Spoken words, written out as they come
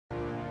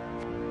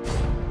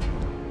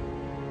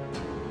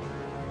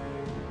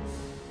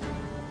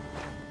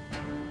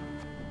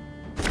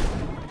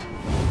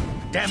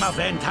Dem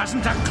event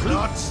hasn't a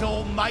clot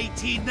so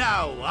mighty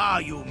now, are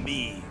you,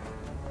 me?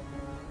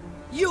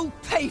 You'll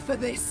pay for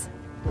this!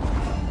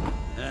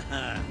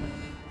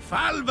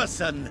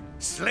 Falvason,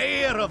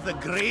 slayer of the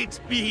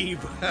great Beeb.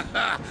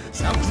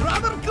 Sounds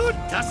rather good,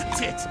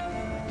 doesn't it?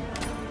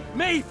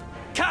 Meath,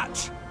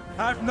 catch!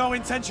 I've no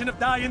intention of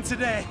dying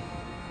today.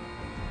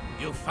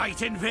 You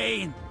fight in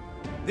vain.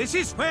 This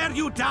is where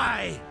you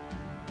die.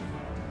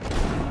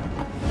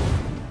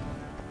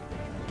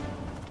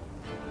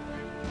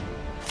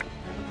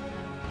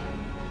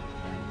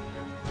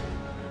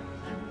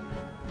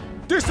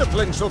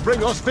 Discipline shall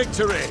bring us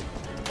victory!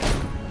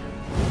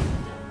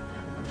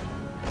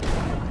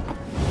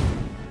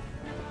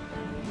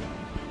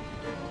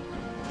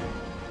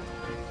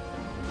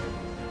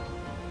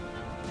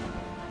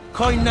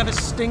 Coin never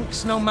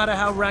stinks, no matter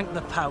how rank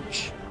the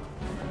pouch.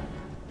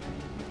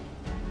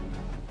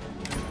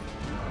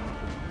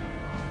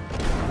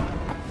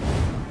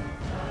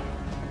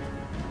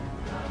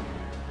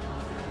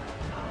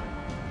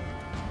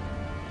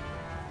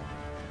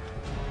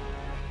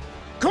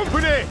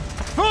 Company!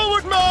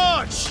 Forward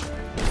march!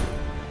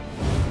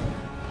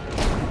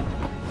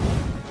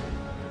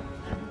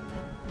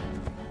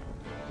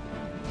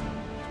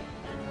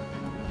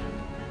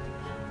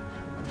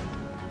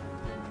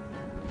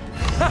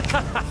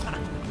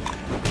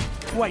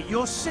 Wait,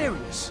 you're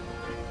serious?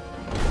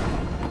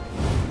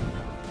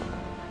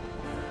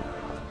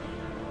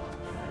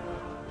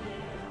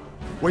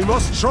 We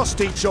must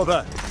trust each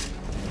other.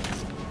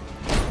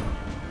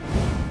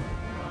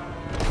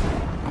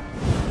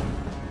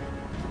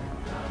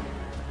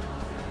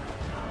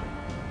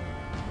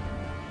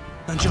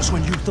 And just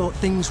when you thought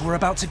things were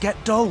about to get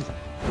dull.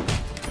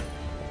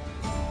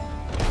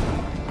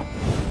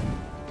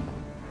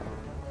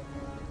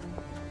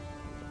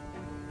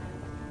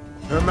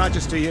 Her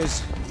Majesty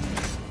is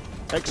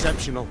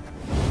exceptional.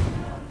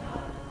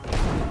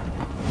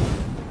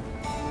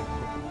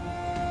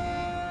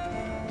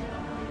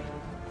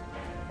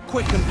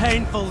 Quick and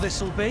painful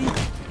this'll be.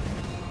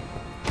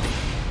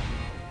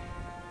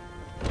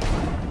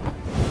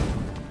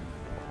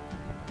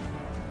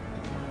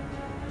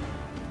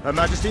 Her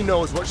Majesty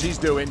knows what she's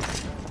doing.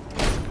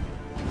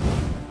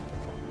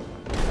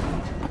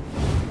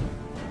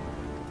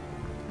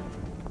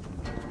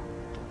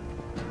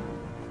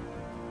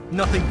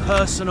 Nothing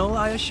personal,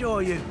 I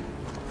assure you.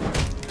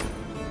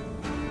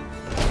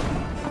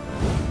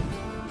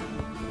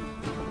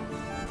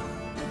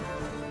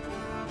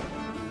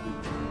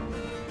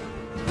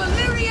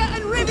 Valyria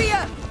and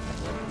Rivia!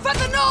 For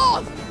the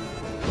north!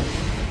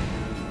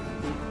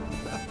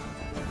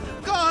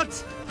 God,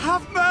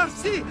 have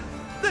mercy!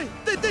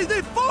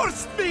 They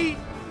forced me!